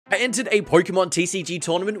I entered a Pokemon TCG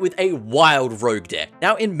tournament with a wild rogue deck.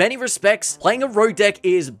 Now, in many respects, playing a rogue deck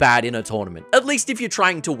is bad in a tournament, at least if you're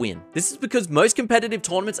trying to win. This is because most competitive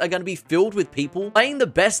tournaments are going to be filled with people playing the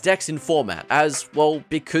best decks in format, as well,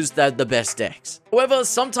 because they're the best decks. However,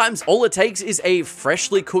 sometimes all it takes is a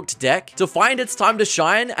freshly cooked deck to find its time to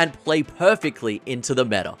shine and play perfectly into the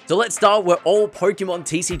meta. So let's start where all Pokemon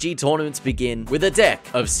TCG tournaments begin, with a deck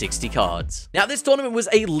of 60 cards. Now, this tournament was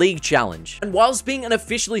a league challenge, and whilst being an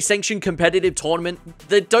officially sanctioned competitive tournament,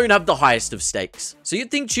 they don't have the highest of stakes. So you'd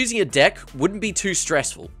think choosing a deck wouldn't be too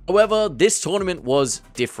stressful. However, this tournament was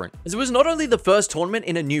different, as it was not only the first tournament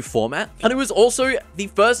in a new format, but it was also the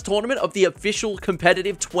first tournament of the official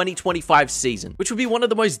competitive 2025 season, which would be one of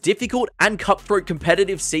the most difficult and cutthroat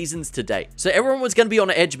competitive seasons to date. So everyone was going to be on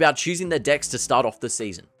edge about choosing their decks to start off the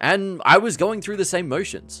season, and I was going through the same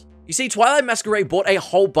motions. You see, Twilight Masquerade brought a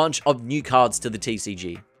whole bunch of new cards to the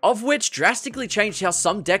TCG, of which drastically changed how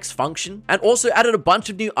some decks function, and also added a bunch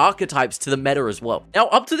of new archetypes to the meta as well. Now,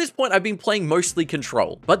 up to this point, I've been playing mostly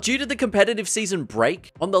Control, but due to the competitive season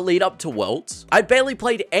break on the lead up to Worlds, I barely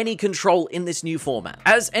played any Control in this new format,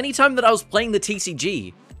 as anytime that I was playing the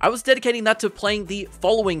TCG, I was dedicating that to playing the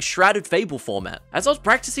following Shrouded Fable format, as I was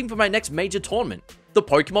practicing for my next major tournament, the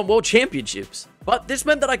Pokemon World Championships. But this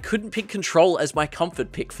meant that I couldn't pick Control as my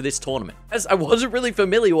comfort pick for this tournament, as I wasn't really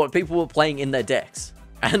familiar what people were playing in their decks.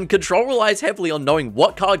 And Control relies heavily on knowing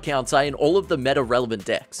what card counts are in all of the meta-relevant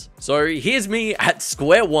decks. So here's me at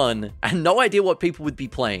square one, and no idea what people would be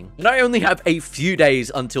playing. And I only have a few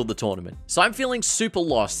days until the tournament. So I'm feeling super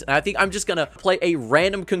lost, and I think I'm just gonna play a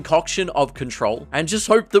random concoction of Control, and just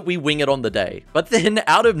hope that we wing it on the day. But then,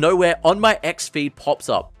 out of nowhere, on my X feed pops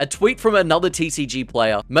up a tweet from another TCG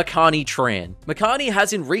player, Makani Tran. Makani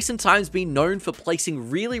has in recent times been known for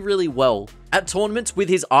placing really well at tournaments with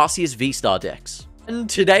his Arceus V-Star decks. And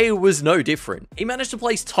today was no different. He managed to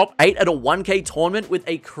place top 8 at a 1k tournament with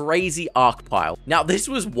a crazy Arc pile. Now, this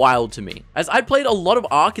was wild to me, as I played a lot of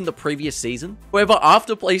Arc in the previous season. However,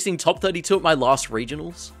 after placing top 32 at my last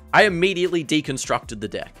regionals, I immediately deconstructed the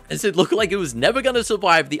deck, as it looked like it was never going to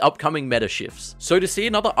survive the upcoming meta shifts. So to see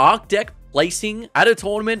another Arc deck placing at a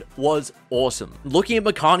tournament was awesome. Looking at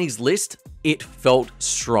Makani's list, it felt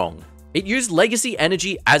strong. It used Legacy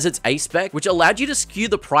Energy as its ace spec, which allowed you to skew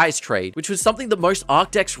the prize trade, which was something that most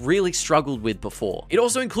Arc decks really struggled with before. It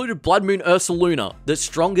also included Blood Moon Ursaluna, the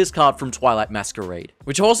strongest card from Twilight Masquerade,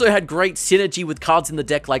 which also had great synergy with cards in the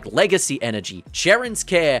deck like Legacy Energy, Sharon's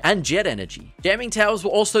Care, and Jet Energy. Jamming Towers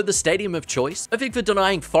were also the stadium of choice, perfect for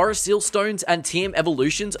denying Forest Seal Stones and TM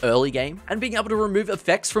Evolutions early game, and being able to remove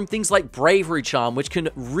effects from things like Bravery Charm, which can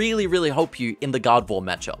really help you in the Gardevoir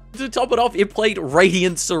matchup. To top it off, it played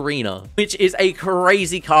Radiant Serena, which is a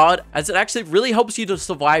crazy card, as it actually really helps you to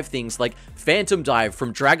survive things like Phantom Dive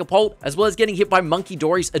from Dragapult, as well as getting hit by Monkey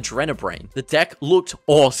Dory's Adrenabrain. The deck looked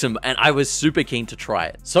awesome, and I was super keen to try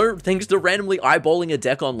it. So, thanks to randomly eyeballing a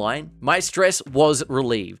deck online, my stress was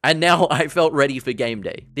relieved, and now I felt ready for game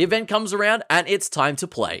day. The event comes around, and it's time to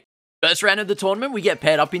play. First round of the tournament, we get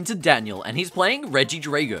paired up into Daniel, and he's playing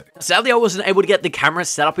Regidrago. Sadly, I wasn't able to get the camera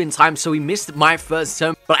set up in time, so he missed my first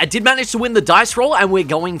turn, but I did manage to win the dice roll, and we're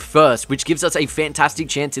going first, which gives us a fantastic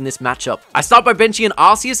chance in this matchup. I start by benching an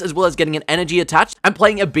Arceus, as well as getting an energy attached, and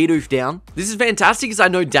playing a Bidoof down. This is fantastic, as I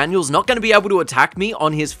know Daniel's not going to be able to attack me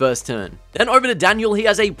on his first turn. Then over to Daniel, he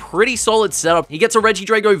has a pretty solid setup. He gets a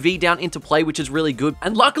Regidrago V down into play, which is really good,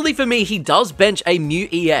 and luckily for me, he does bench a Mew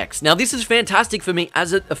EX. Now, this is fantastic for me,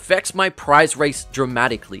 as it affects my prize race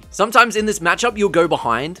dramatically. Sometimes in this matchup, you'll go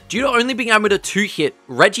behind due to only being able to two-hit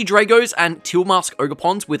Regidragos and Tealmask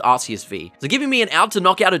Ogreponds with Arceus V. So giving me an out to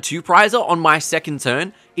knock out a two-prizer on my second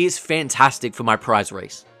turn is fantastic for my prize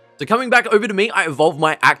race. So coming back over to me, I evolve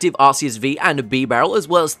my active Arceus V and a B-Barrel, as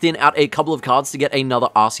well as thin out a couple of cards to get another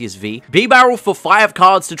Arceus V. B-Barrel for 5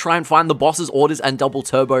 cards to try and find the boss's orders and double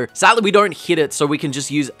turbo. Sadly, we don't hit it, so we can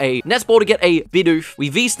just use a Nest Ball to get a Bidoof. We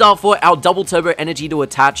V-Star for our double turbo energy to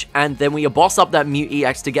attach, and then we boss up that Mew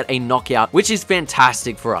EX to get a knockout, which is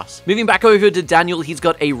fantastic for us. Moving back over to Daniel, he's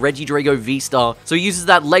got a Regidrago V-Star, so he uses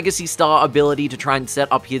that Legacy Star ability to try and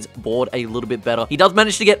set up his board a little bit better. He does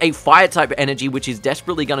manage to get a Fire type energy, which is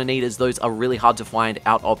desperately going to need, as those are really hard to find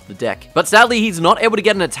out of the deck. But sadly, he's not able to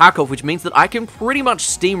get an attack off, which means that I can pretty much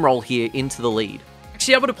steamroll here into the lead.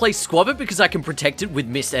 Actually able to play Squabble because I can protect it with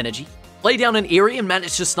Mist Energy. Play down an Eerie and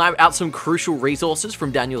manage to snipe out some crucial resources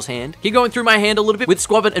from Daniel's hand. Keep going through my hand a little bit with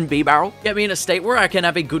Squabble and B-Barrel. Get me in a state where I can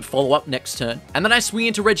have a good follow-up next turn. And then I swing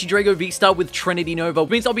into Regidrago V-Star with Trinity Nova,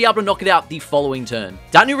 which means I'll be able to knock it out the following turn.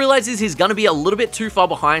 Daniel realizes he's going to be a little bit too far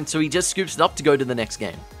behind, so he just scoops it up to go to the next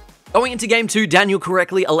game. Going into game 2, Daniel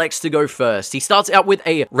correctly elects to go first. He starts out with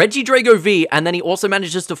a Regidrago V, and then he also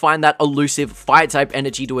manages to find that elusive Fire-type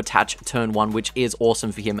energy to attach turn 1, which is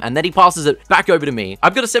awesome for him. And then he passes it back over to me.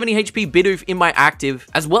 I've got a 70 HP Bidoof in my active,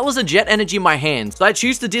 as well as a Jet Energy in my hand. So I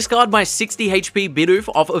choose to discard my 60 HP Bidoof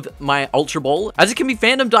off of my Ultra Ball, as it can be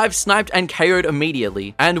Phantom Dive, sniped, and KO'd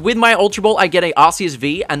immediately. And with my Ultra Ball, I get a Arceus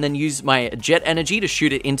V, and then use my Jet Energy to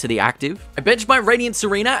shoot it into the active. I bench my Radiant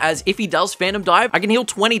Serena, as if he does Phantom Dive, I can heal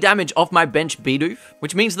 20 damage off my bench Bidoof,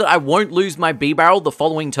 which means that I won't lose my B-Barrel the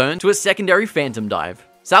following turn to a secondary Phantom Dive.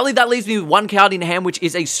 Sadly, that leaves me with one card in hand, which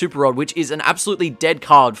is a Super Rod, which is an absolutely dead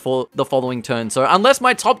card for the following turn. So unless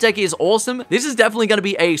my top deck is awesome, this is definitely going to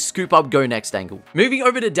be a scoop up, go next angle. Moving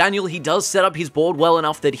over to Daniel, he does set up his board well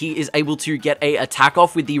enough that he is able to get a attack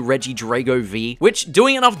off with the Regidrago V, which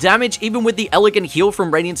doing enough damage, even with the elegant heal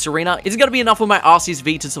from Radiant Serena, is going to be enough for my Arceus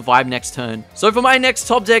V to survive next turn. So for my next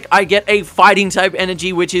top deck, I get a fighting type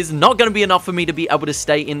energy, which is not going to be enough for me to be able to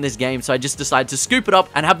stay in this game. So I just decide to scoop it up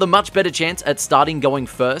and have the much better chance at starting going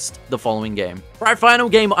first the following game. For our final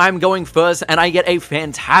game, I'm going first, and I get a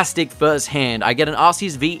fantastic first hand. I get an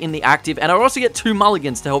Arceus V in the active, and I also get 2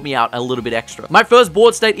 mulligans to help me out a little bit extra. My first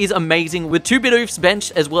board state is amazing, with 2 Bidoofs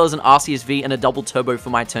benched, as well as an Arceus V and a double turbo for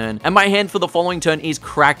my turn. And my hand for the following turn is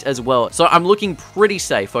cracked as well, so I'm looking pretty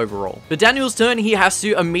safe overall. For Daniel's turn, he has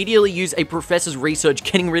to immediately use a Professor's Research,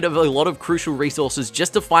 getting rid of a lot of crucial resources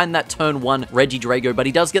just to find that turn 1 Regidrago, but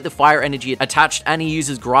he does get the Fire Energy attached, and he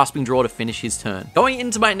uses Grasping Draw to finish his turn. Going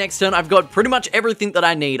into my next turn, I've got pretty much everything that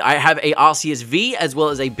I need. I have a Arceus V as well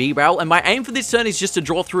as a B-Barrel, and my aim for this turn is just to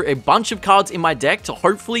draw through a bunch of cards in my deck to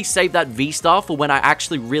hopefully save that V-Star for when I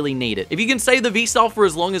actually really need it. If you can save the V-Star for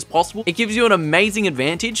as long as possible, it gives you an amazing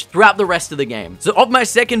advantage throughout the rest of the game. So of my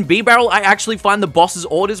second B-Barrel, I actually find the Boss's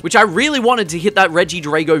Orders, which I really wanted to hit that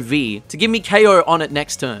Regidrago V to give me KO on it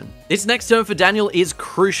next turn. This next turn for Daniel is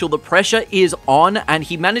crucial. The pressure is on, and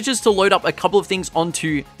he manages to load up a couple of things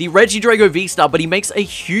onto the Regidrago V-Star, but he makes a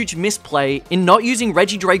huge misplay in not using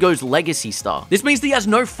Regidrago's Legacy Star. This means that he has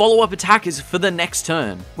no follow-up attackers for the next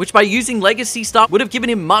turn, which by using Legacy Star would have given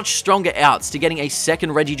him much stronger outs to getting a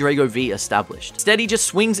second Regidrago V established. Instead, he just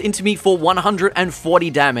swings into me for 140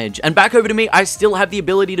 damage, and back over to me, I still have the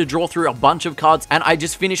ability to draw through a bunch of cards, and I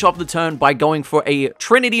just finish off the turn by going for a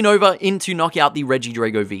Trinity Nova in to knock out the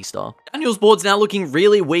Regidrago V-Star. Daniel's board's now looking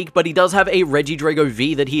really weak, but he does have a Regidrago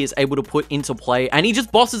V that he is able to put into play, and he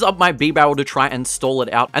just bosses up my B-Barrel to try and stall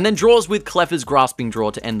it out, and then draws with Cleffer's Grasping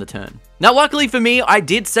Draw to end the turn. Now, luckily for me, I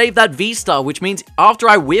did save that V-Star, which means after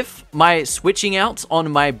I whiff my switching out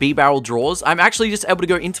on my B-Barrel draws, I'm actually just able to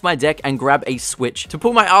go into my deck and grab a switch to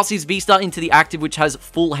put my Arceus V-Star into the active, which has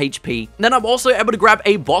full HP. And then I'm also able to grab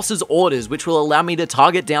a Boss's Orders, which will allow me to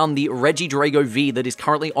target down the Regidrago V that is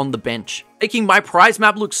currently on the bench, making my prize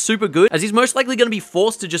map look super good, as he's most likely going to be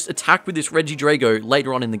forced to just attack with this Regidrago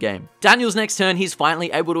later on in the game. Daniel's next turn, he's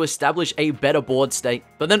finally able to establish a better board state,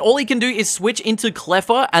 but then all he can do is switch into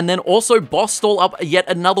Cleffer, and then also boss stall up yet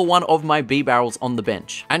another one of my B-Barrels on the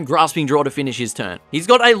bench, and Grasping Draw to finish his turn. He's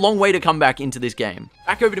got a long way to come back into this game.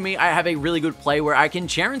 Back over to me, I have a really good play where I can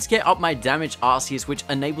Charen Scare up my damaged Arceus, which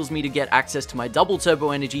enables me to get access to my double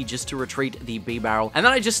turbo energy just to retreat the B-Barrel, and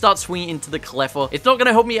then I just start swinging into the Cleffer. It's not going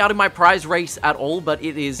to help me out in my prize race at all, but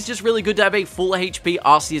it's just really good to have a full HP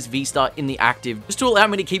Arceus V-Star in the active, just to allow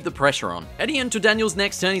me to keep the pressure on. Heading into Daniel's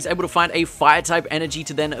next turn, he's able to find a Fire-type energy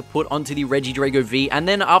to then put onto the Regidrago V, and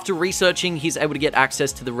then after researching, he's able to get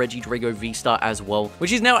access to the Regidrago V-Star as well,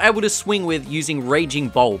 which he's now able to swing with using Raging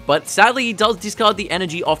Bolt, but sadly he does discard the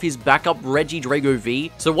energy off his backup Regidrago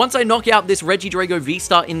V, so once I knock out this Regidrago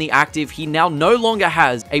V-Star in the active, he now no longer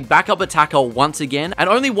has a backup attacker once again, and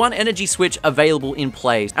only one energy switch available in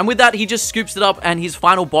play, and with that, he just scoops it up, and his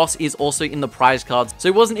final boss is also in the prize cards,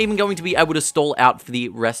 so he wasn't even going to be able to stall out for the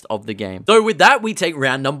rest of the game. So with that, we take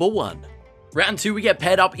round number 1. Round 2, we get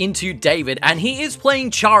paired up into David, and he is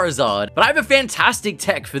playing Charizard, but I have a fantastic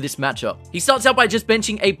tech for this matchup. He starts out by just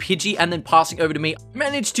benching a Pidgey and then passing over to me. I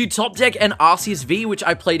managed to top deck an Arceus V, which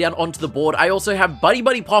I play down onto the board. I also have Buddy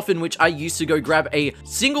Buddy Poffin, which I used to go grab a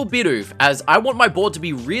single Bidoof, as I want my board to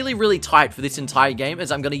be really, really tight for this entire game,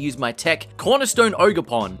 as I'm going to use my tech Cornerstone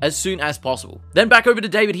Ogerpon as soon as possible. Then back over to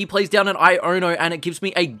David, he plays down an Iono, and it gives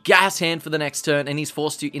me a gas hand for the next turn, and he's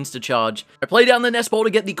forced to insta-charge. I play down the Nest Ball to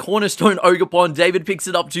get the Cornerstone Ogerpon, Ogerpon. David picks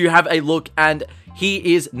it up to have a look, and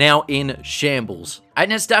he is now in shambles. I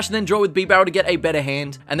nest dash and then draw with B-Barrel to get a better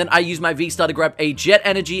hand, and then I use my V-Star to grab a Jet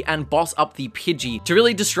Energy and boss up the Pidgey to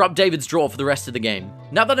really disrupt David's draw for the rest of the game.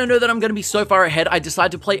 Now that I know that I'm going to be so far ahead, I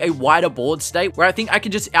decide to play a wider board state where I think I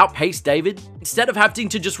can just outpace David instead of having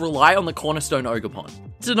to just rely on the Cornerstone Ogerpon.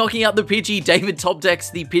 So knocking out the Pidgey, David top decks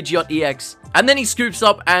the Pidgeot EX, and then he scoops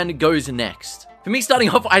up and goes next. For me starting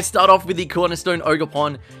off, I start off with the Cornerstone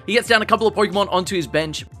Ogerpon. He gets down a couple of Pokemon onto his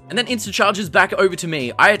bench, and then insta-charges back over to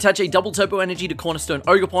me. I attach a double Turbo Energy to Cornerstone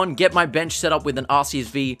Ogerpon, get my bench set up with an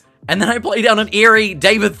RCSV, and then I play down an Eerie.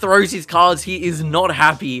 David throws his cards. He is not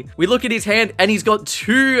happy. We look at his hand, and he's got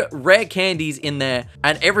 2 rare candies in there,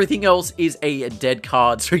 and everything else is a dead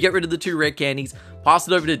card. So we get rid of the 2 rare candies, pass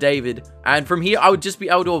it over to David, and from here, I would just be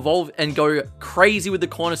able to evolve and go crazy with the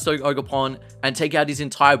Cornerstone Ogerpon and take out his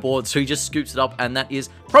entire board, so he just scoops it up, and that is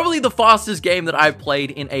probably the fastest game that I've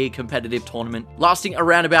played in a competitive tournament, lasting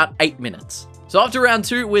around about 8 minutes. So after round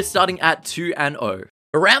 2, we're starting at 2-0.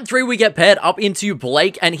 For round 3, we get paired up into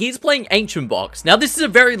Blake, and he's playing Ancient Box. Now, this is a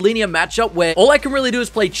very linear matchup where all I can really do is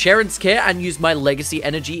play Charon's Care and use my Legacy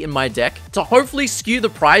Energy in my deck to hopefully skew the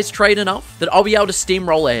prize trade enough that I'll be able to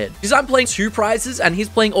steamroll ahead. Because I'm playing 2 prizes and he's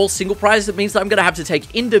playing all single prizes, it means that I'm going to have to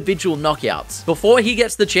take individual knockouts before he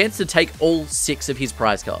gets the chance to take all 6 of his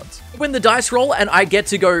prize cards. Win the dice roll, and I get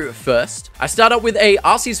to go first. I start up with a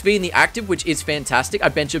RCSV in the active, which is fantastic. I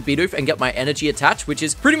bench a Bidoof and get my energy attached, which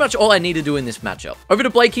is pretty much all I need to do in this matchup. Over to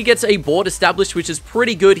Blake, he gets a board established, which is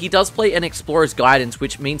pretty good. He does play an Explorer's Guidance,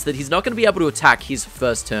 which means that he's not going to be able to attack his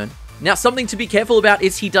first turn. Now, something to be careful about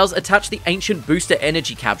is he does attach the Ancient Booster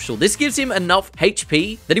Energy Capsule. This gives him enough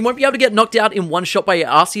HP that he won't be able to get knocked out in one shot by an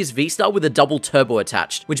Arceus V-Star with a double turbo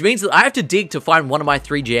attached, which means that I have to dig to find one of my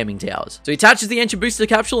 3 jamming towers. So he attaches the Ancient Booster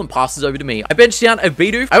Capsule and passes over to me. I bench down a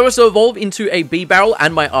Bidoof. I also evolve into a B-Barrel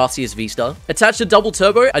and my Arceus V-Star. Attached a double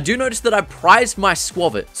turbo, I do notice that I prized my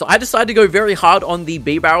Squavit, so I decide to go very hard on the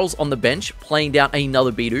B-Barrels on the bench, playing down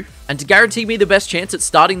another Bidoof. And to guarantee me the best chance at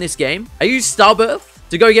starting this game, I use Starbirth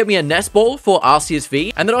to go get me a Nest Ball for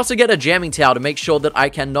RCSV, and then also get a Jamming Tower to make sure that I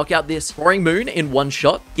can knock out this Roaring Moon in one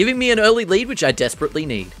shot, giving me an early lead, which I desperately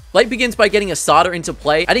need. Blake begins by getting a Starter into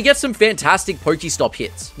play, and he gets some fantastic Pokestop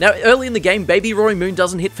hits. Now, early in the game, Baby Roaring Moon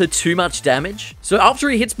doesn't hit for too much damage, so after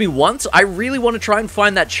he hits me once, I really want to try and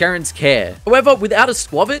find that Charon's Care. However, without a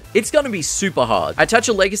Squavit, it's going to be super hard. I attach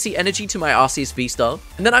a Legacy Energy to my Arceus V-Star,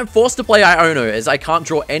 and then I'm forced to play Iono as I can't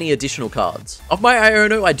draw any additional cards. Off my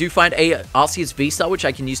Iono, I do find a Arceus V-Star, which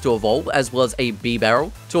I can use to evolve, as well as a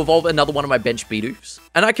B-Barrel to evolve another one of my bench Bidoofs.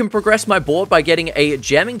 And I can progress my board by getting a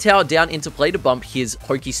Jamming Tower down into play to bump his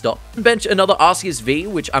Pokestop. Bench another Arceus V,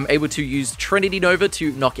 which I'm able to use Trinity Nova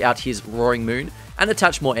to knock out his Roaring Moon and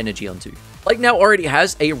attach more energy onto. Blake now already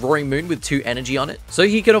has a Roaring Moon with 2 energy on it, so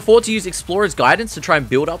he can afford to use Explorer's Guidance to try and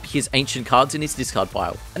build up his ancient cards in his discard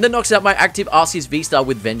pile, and then knocks out my active Arceus V-Star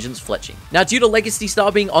with Vengeance Fletching. Now, due to Legacy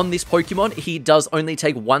Star being on this Pokemon, he does only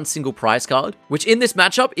take 1 single prize card, which in this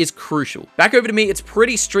matchup is crucial. Back over to me, it's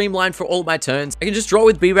pretty streamlined for all of my turns. I can just draw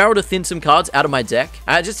with B-Barrel to thin some cards out of my deck,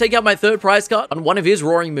 and I just take out my 3rd prize card on one of his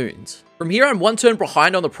Roaring Moons. From here, I'm 1 turn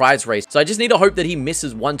behind on the prize race, so I just need to hope that he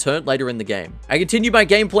misses 1 turn later in the game. I continue my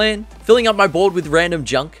game plan, filling up my board with random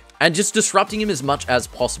junk, and just disrupting him as much as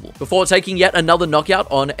possible, before taking yet another knockout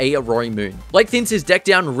on a Roaring Moon. Blake thins his deck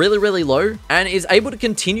down really low, and is able to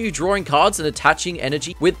continue drawing cards and attaching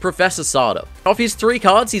energy with Professor Sada. Off his 3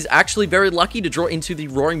 cards, he's actually very lucky to draw into the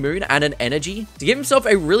Roaring Moon and an energy, to give himself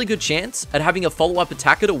a really good chance at having a follow-up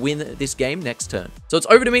attacker to win this game next turn. So it's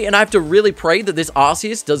over to me, and I have to really pray that this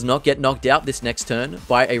Arceus does not get knocked out this next turn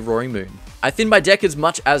by a Roaring Moon. I thin my deck as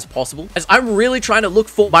much as possible, as I'm really trying to look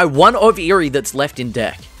for my 1 of Eerie that's left in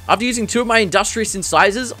deck. After using 2 of my Industrious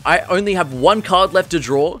Incisors, I only have 1 card left to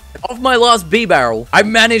draw. Off my last B-Barrel, I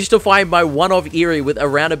managed to find my 1 of Eerie with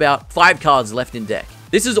around about 5 cards left in deck.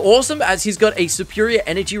 This is awesome, as he's got a superior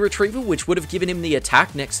energy retrieval, which would have given him the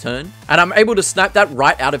attack next turn, and I'm able to snap that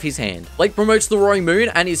right out of his hand. Blake promotes the Roaring Moon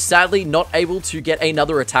and is sadly not able to get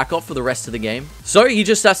another attack off for the rest of the game, so he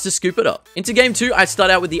just has to scoop it up. Into game 2, I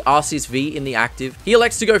start out with the Arceus V in the active. He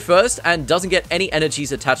elects to go first and doesn't get any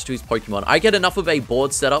energies attached to his Pokemon. I get enough of a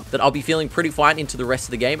board setup that I'll be feeling pretty fine into the rest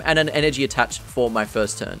of the game, and an energy attached for my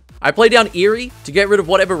first turn. I play down Eerie to get rid of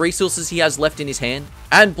whatever resources he has left in his hand,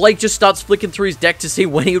 and Blake just starts flicking through his deck to see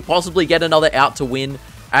when he would possibly get another out to win,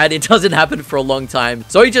 and it doesn't happen for a long time.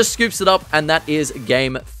 So he just scoops it up, and that is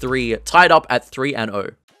game 3, tied up at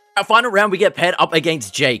 3-0. Our final round, we get paired up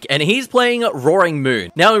against Jake, and he's playing Roaring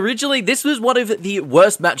Moon. Now, originally, this was one of the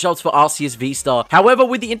worst matchups for Arceus V-Star. However,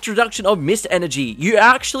 with the introduction of Mist Energy, you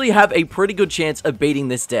actually have a pretty good chance of beating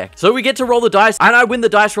this deck. So we get to roll the dice, and I win the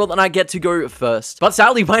dice roll, and I get to go first. But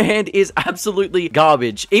sadly, my hand is absolutely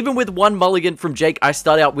garbage. Even with one mulligan from Jake, I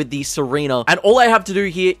start out with the Serena, and all I have to do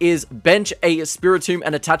here is bench a Spiritomb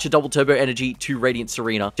and attach a double turbo energy to Radiant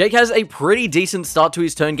Serena. Jake has a pretty decent start to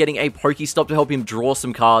his turn, getting a Pokestop to help him draw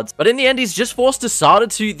some cards. But in the end, he's just forced to Starter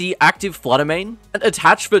to the active Flutter Mane and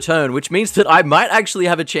attach for turn, which means that I might actually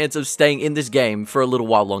have a chance of staying in this game for a little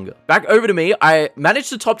while longer. Back over to me, I managed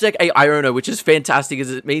to top deck a Iono, which is fantastic as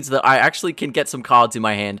it means that I actually can get some cards in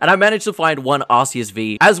my hand. And I managed to find one Arceus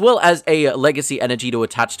V, as well as a Legacy Energy to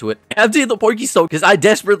attach to it. I have to hit the Pokestop because I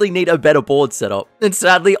desperately need a better board setup. And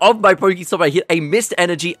sadly, off my Pokestop, I hit a Mist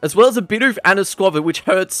Energy, as well as a Bidoof and a Squavit, which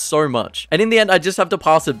hurts so much. And in the end, I just have to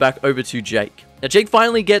pass it back over to Jake. Now, Jake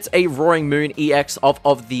finally gets a Roaring Moon EX off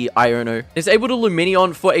of the Iono. He's able to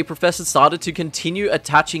Lumineon for a Professor Starter to continue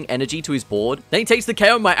attaching energy to his board. Then he takes the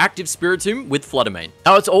KO on my active Spiritomb with Flutter Mane.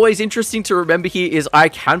 Now, what's always interesting to remember here is I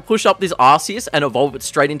can push up this Arceus and evolve it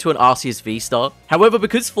straight into an Arceus V-Star. However,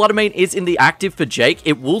 because Flutter Mane is in the active for Jake,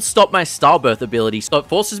 it will stop my Starbirth ability. So it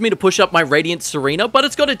forces me to push up my Radiant Serena, but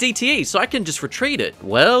it's got a DTE, so I can just retreat it.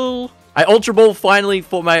 Well, I Ultra Ball finally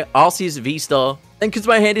for my Arceus V-Star. And because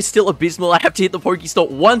my hand is still abysmal, I have to hit the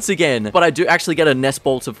Pokestop once again. But I do actually get a Nest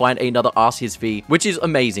Ball to find another Arceus V, which is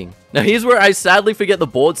amazing. Now, here's where I sadly forget the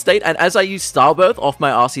board state. And as I use Starbirth off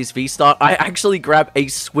my Arceus V-Star, I actually grab a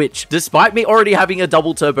Switch, despite me already having a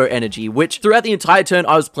double turbo energy, which throughout the entire turn,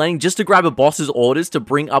 I was playing just to grab a boss's orders to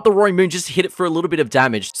bring up the Roaring Moon, just to hit it for a little bit of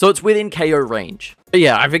damage. So it's within KO range. But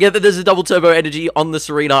yeah, I forget that there's a double turbo energy on the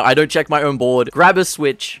Serena. I don't check my own board, grab a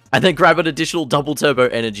Switch, and then grab an additional double turbo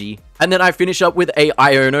energy. And then I finish up with a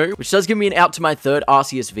Iono, which does give me an out to my third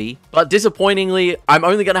Arceus V. But disappointingly, I'm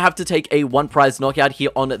only going to have to take a one prize knockout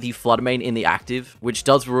here on the Flutter Mane in the active, which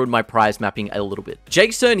does ruin my prize mapping a little bit.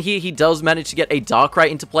 Jake's turn here, he does manage to get a Darkrai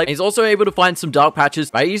into play. He's also able to find some Dark Patches.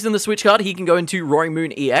 By using the Switch card, he can go into Roaring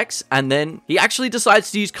Moon EX, and then he actually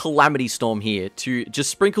decides to use Calamity Storm here to just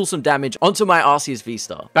sprinkle some damage onto my Arceus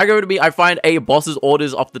V-Star. Back over to me, I find a boss's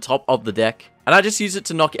orders off the top of the deck. And I just use it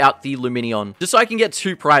to knock out the Lumineon, just so I can get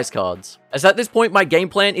 2 prize cards. As at this point, my game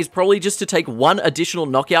plan is probably just to take one additional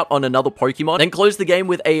knockout on another Pokemon, then close the game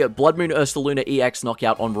with a Blood Moon Ursaluna EX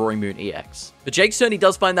knockout on Roaring Moon EX. But Jake's turn, he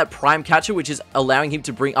does find that Prime Catcher, which is allowing him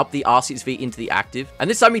to bring up the Arceus V into the active. And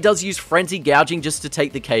this time he does use Frenzy Gouging just to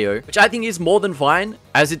take the KO, which I think is more than fine,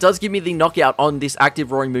 as it does give me the knockout on this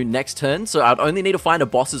active Roaring Moon next turn, so I'd only need to find a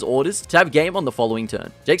boss's orders to have game on the following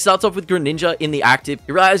turn. Jake starts off with Greninja in the active.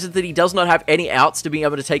 He realizes that he does not have any outs to being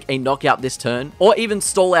able to take a knockout this turn, or even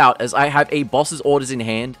stall out, as I have a boss's orders in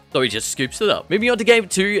hand, so he just scoops it up. Moving on to game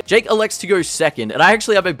 2, Jake elects to go second, and I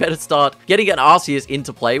actually have a better start getting an Arceus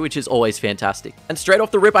into play, which is always fantastic. And straight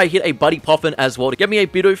off the rip, I hit a Buddy Poffin as well to get me a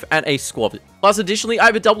Bidoof and a Squavit. Plus, additionally, I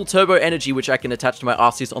have a double turbo energy, which I can attach to my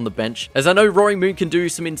Arceus on the bench, as I know Roaring Moon can do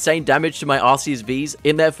some insane damage to my Arceus Vs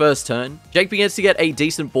in their first turn. Jake begins to get a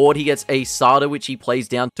decent board. He gets a Starter, which he plays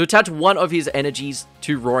down to attach one of his energies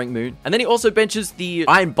to Roaring Moon. And then he also benches the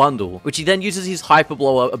Iron Bundle, which he then uses his Hyper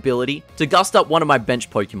Blower ability to gust up one of my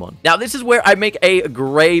bench Pokemon. Now, this is where I make a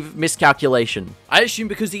grave miscalculation. I assume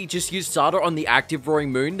because he just used Starter on the active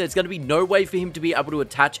Roaring Moon, there's going to be no way for him to be able to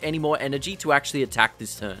attach any more energy to actually attack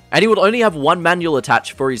this turn. And he would only have one manual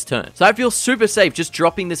attach for his turn. So I feel super safe just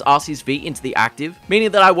dropping this Arceus V into the active,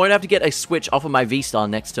 meaning that I won't have to get a switch off of my V-Star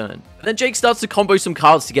next turn. But then Jake starts to combo some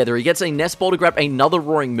cards together. He gets a Nest Ball to grab another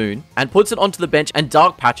Roaring Moon and puts it onto the bench and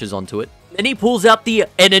Dark Patches onto it. Then he pulls out the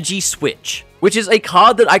Energy Switch, which is a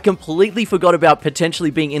card that I completely forgot about potentially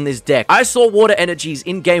being in this deck. I saw Water Energies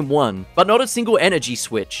in game 1, but not a single Energy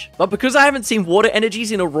Switch. But because I haven't seen Water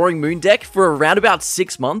Energies in a Roaring Moon deck for around about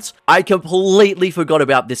 6 months, I completely forgot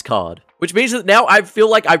about this card. Which means that now I feel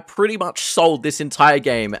like I've pretty much sold this entire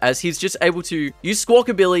game, as he's just able to use Squawk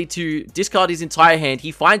ability to discard his entire hand.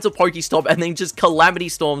 He finds a Pokestop and then just Calamity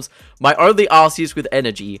Storms my only Arceus with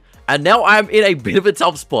energy. And now I'm in a bit of a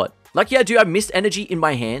tough spot. Lucky I do have Mist Energy in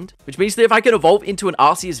my hand, which means that if I can evolve into an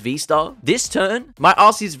Arceus V-Star, this turn, my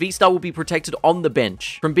Arceus V-Star will be protected on the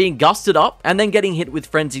bench from being gusted up and then getting hit with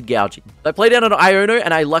Frenzied Gouging. I play down an Iono,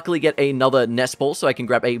 and I luckily get another Nest Ball, so I can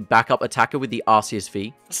grab a backup attacker with the Arceus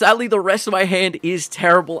V. Sadly, the rest of my hand is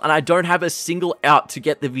terrible, and I don't have a single out to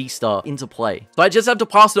get the V-Star into play. So I just have to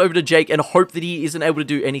pass it over to Jake and hope that he isn't able to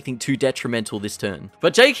do anything too detrimental this turn.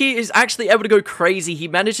 But Jake here is actually able to go crazy. He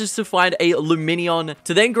manages to find a Lumineon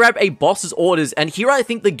to then grab a boss's orders, and here I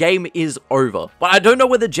think the game is over. But I don't know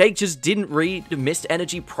whether Jake just didn't read the mist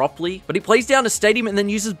energy properly, but he plays down a stadium and then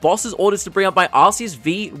uses boss's orders to bring up my Arceus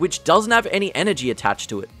V, which doesn't have any energy attached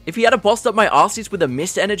to it. If he had bossed up my Arceus with a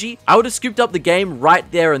mist energy, I would have scooped up the game right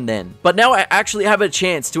there and then. But now I actually have a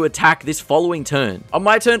chance to attack this following turn. On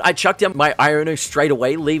my turn, I chuck down my Iono straight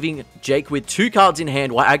away, leaving Jake with 2 cards in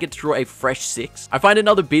hand while I get to draw a fresh 6. I find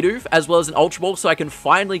another Bidoof as well as an Ultra Ball so I can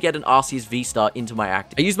finally get an Arceus V-Star into my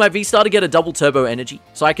active. I use my V-Star to get a double turbo energy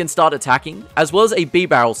so I can start attacking, as well as a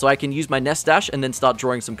B-Barrel so I can use my Nest Dash and then start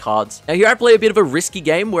drawing some cards. Now here I play a bit of a risky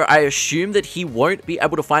game where I assume that he won't be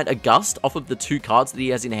able to find a Gust off of the 2 cards that he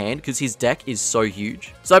has in hand because his deck is so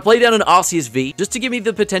huge. So I play down an Arceus V just to give me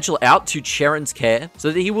the potential out to Cheren's Care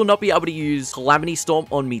so that he will not be able to use Calamity Storm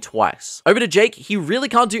on me twice. Over to Jake, he really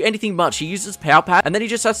can't do anything much. He uses Power Pad and then he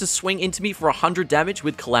just has to swing into me for 100 damage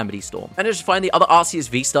with Calamity Storm. And I just find the other Arceus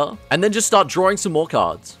V-Star and then just start drawing some more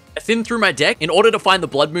cards. I thin through my deck in order to find the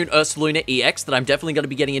Blood Moon Ursaluna EX that I'm definitely going to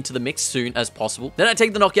be getting into the mix soon as possible. Then I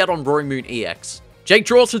take the knockout on Roaring Moon EX. Jake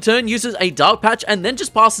draws for turn, uses a Dark Patch, and then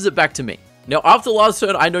just passes it back to me. Now, after last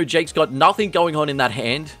turn, I know Jake's got nothing going on in that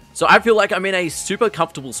hand, so I feel like I'm in a super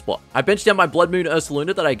comfortable spot. I bench down my Blood Moon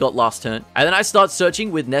Ursaluna that I got last turn, and then I start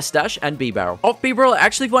searching with Nest Dash and B-Barrel. Off B-Barrel, I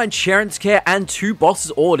actually find Cheren's Care and 2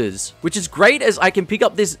 Boss's Orders, which is great as I can pick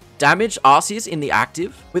up this damaged Arceus in the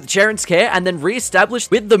active with Cheren's Care and then re-establish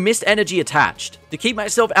with the Mist Energy attached to keep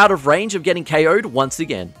myself out of range of getting KO'd once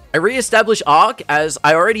again. I re-establish Arc as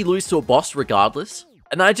I already lose to a boss regardless.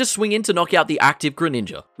 And then I just swing in to knock out the active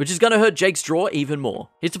Greninja, which is going to hurt Jake's draw even more.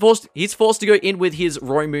 He's forced to go in with his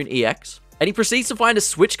Roaring Moon EX, and he proceeds to find a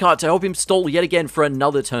switch card to help him stall yet again for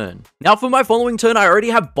another turn. Now for my following turn, I already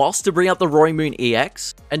have Boss to bring up the Roaring Moon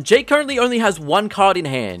EX, and Jake currently only has 1 card in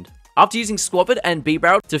hand. After using Squabbit and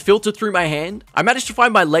B-Barrel to filter through my hand, I managed to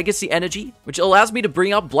find my Legacy Energy, which allows me to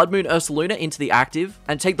bring up Blood Moon Ursaluna into the active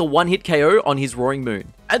and take the 1-hit KO on his Roaring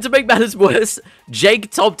Moon. And to make matters worse,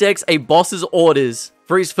 Jake top decks a Boss's Orders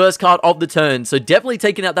for his first card of the turn, so definitely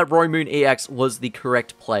taking out that Roaring Moon EX was the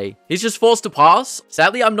correct play. He's just forced to pass.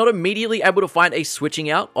 Sadly, I'm not immediately able to find a switching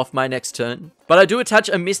out off my next turn, but I do attach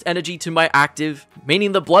a Mist Energy to my active,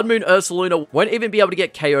 meaning the Blood Moon Ursaluna won't even be able to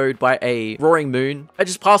get KO'd by a Roaring Moon. I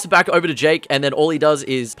just pass it back over to Jake, and then all he does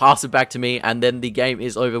is pass it back to me, and then the game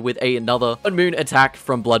is over with another Blood Moon attack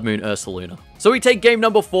from Blood Moon Ursaluna. So we take game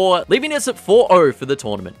number 4, leaving us at 4-0 for the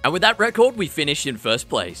tournament. And with that record, we finish in first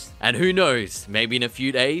place. And who knows, maybe in a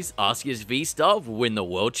few days, Arceus V-Star will win the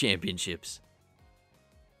World Championships.